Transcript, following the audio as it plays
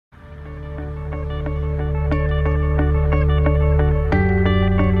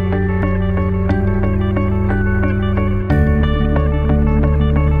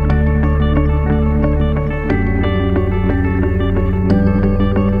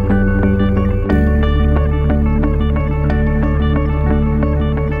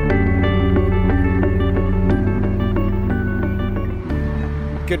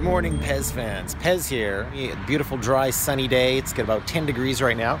Good morning, Pez fans. Pez here. Beautiful, dry, sunny day. It's got about 10 degrees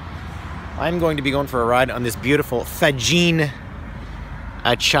right now. I'm going to be going for a ride on this beautiful FAGGIN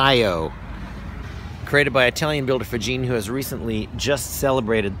Accaiao, created by Italian builder Fah-JEEEN, who has recently just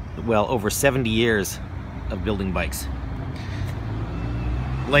celebrated, well, over 70 years of building bikes.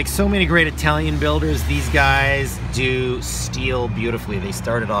 Like so many great Italian builders, these guys do steel beautifully. They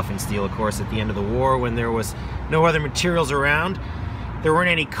started off in steel, of course, at the end of the war when there was no other materials around. There weren't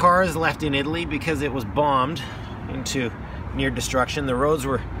any cars left in Italy because it was bombed into near destruction. The roads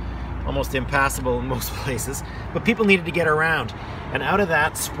were almost impassable in most places, but people needed to get around. And out of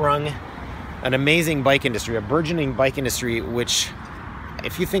that sprung an amazing bike industry, a burgeoning bike industry, which,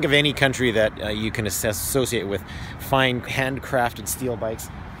 if you think of any country that you can associate with fine handcrafted steel bikes,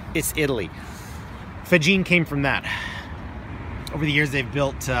 it's Italy. Fah-JEEEN came from that. Over the years they've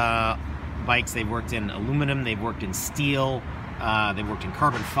built bikes. They've worked in aluminum, they've worked in steel, they've worked in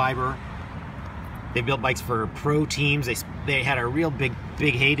carbon fiber. They built bikes for pro teams. They had a real big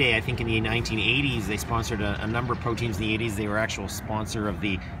heyday, I think, in the 1980s. They sponsored a number of pro teams in the 80s. They were actual sponsor of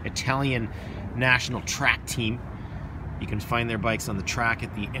the Italian national track team. You can find their bikes on the track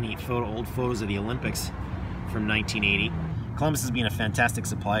at any old photos of the Olympics from 1980. Columbus has been a fantastic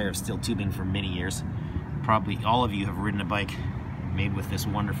supplier of steel tubing for many years. Probably all of you have ridden a bike made with this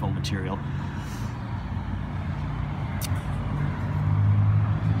wonderful material.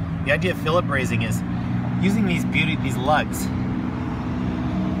 The idea of fillet brazing is using these lugs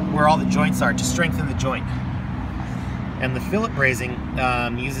where all the joints are to strengthen the joint. And the fillet brazing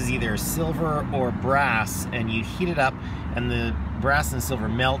uses either silver or brass, and you heat it up and the brass and silver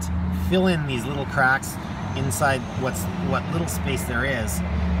melt, fill in these little cracks inside what little space there is,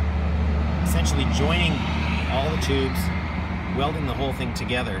 essentially joining all the tubes, welding the whole thing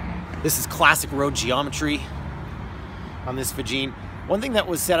together. This is classic road geometry on this Fah-JEEEN. One thing that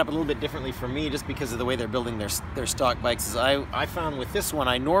was set up a little bit differently for me, just because of the way they're building their stock bikes, is I found with this one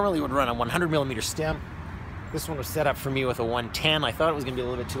I normally would run a 100mm stem. This one was set up for me with a 110. I thought it was going to be a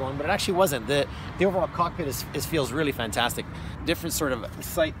little bit too long, but it actually wasn't. The overall cockpit feels really fantastic. Different sort of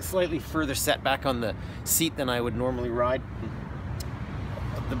slightly further set back on the seat than I would normally ride.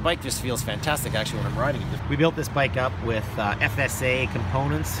 The bike just feels fantastic actually when I'm riding it. We built this bike up with FSA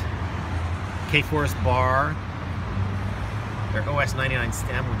components, K-Force bar, their OS 99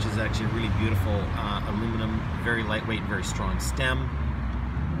 stem, which is actually a really beautiful aluminum, very lightweight, very strong stem.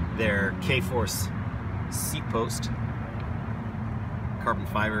 Their K-Force seat post, carbon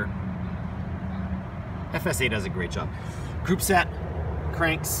fiber. FSA does a great job. Group set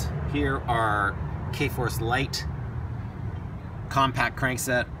cranks here are K-Force Light, compact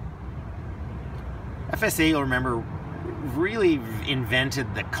crankset. FSA, you'll remember, really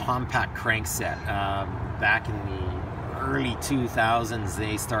invented the compact crankset. Back in the early 2000s,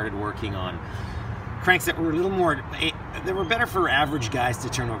 they started working on cranks that were a little more, they were better for average guys to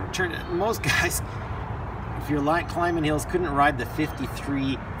turn over. Most guys, if you're climbing hills, couldn't ride the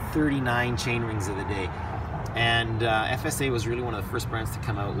 53, 39 chain rings of the day. And FSA was really one of the first brands to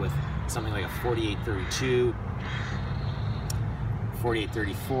come out with something like a 4832,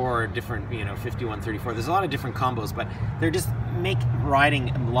 4834, different, 5134. There's a lot of different combos, but they're just make riding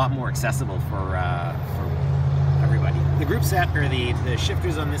a lot more accessible for everybody. The group set, or the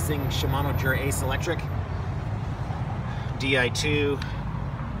shifters on this thing, Shimano Jura Ace Electric, DI2.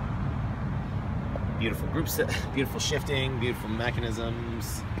 Beautiful group set, beautiful shifting, beautiful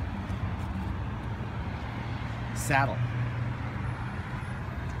mechanisms. Saddle.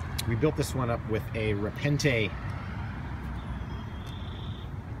 We built this one up with a Repente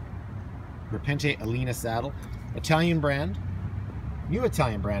Alina saddle. Italian brand, new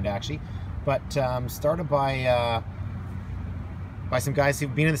Italian brand actually, but started by some guys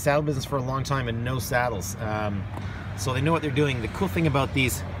who've been in the saddle business for a long time and know saddles. So they know what they're doing. The cool thing about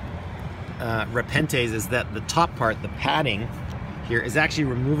these Repentes is that the top part, the padding here, is actually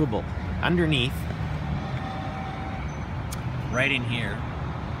removable. Underneath, right in here,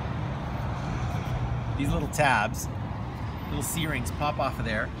 these little tabs, little C-rings pop off of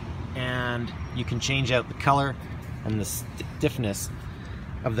there, and you can change out the color and the stiffness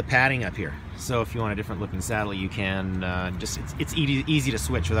of the padding up here. So if you want a different looking saddle, you can it's easy to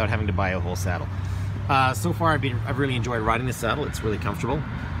switch without having to buy a whole saddle. So far I've really enjoyed riding this saddle. It's really comfortable.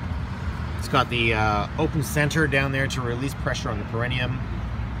 It's got the open center down there to release pressure on the perineum.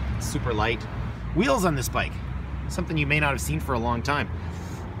 It's super light. Wheels on this bike, something you may not have seen for a long time.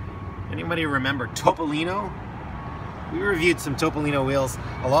 Anybody remember Topolino? We reviewed some Topolino wheels,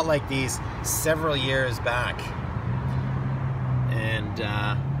 a lot like these, several years back. And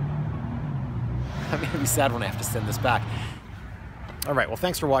I'm gonna be sad when I have to send this back. All right, well,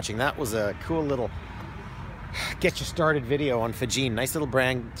 thanks for watching. That was a cool little get you started video on Fah-JEEEN. Nice little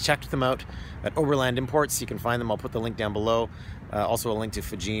brand. Check them out at Oberland Imports. You can find them. I'll put the link down below. Also a link to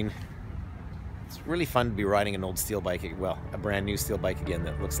Fah-JEEN. It's really fun to be riding an old steel bike, well, a brand new steel bike again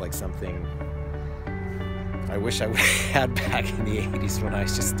that looks like something I wish I would have had back in the 80s when I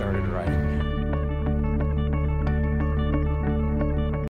just started riding.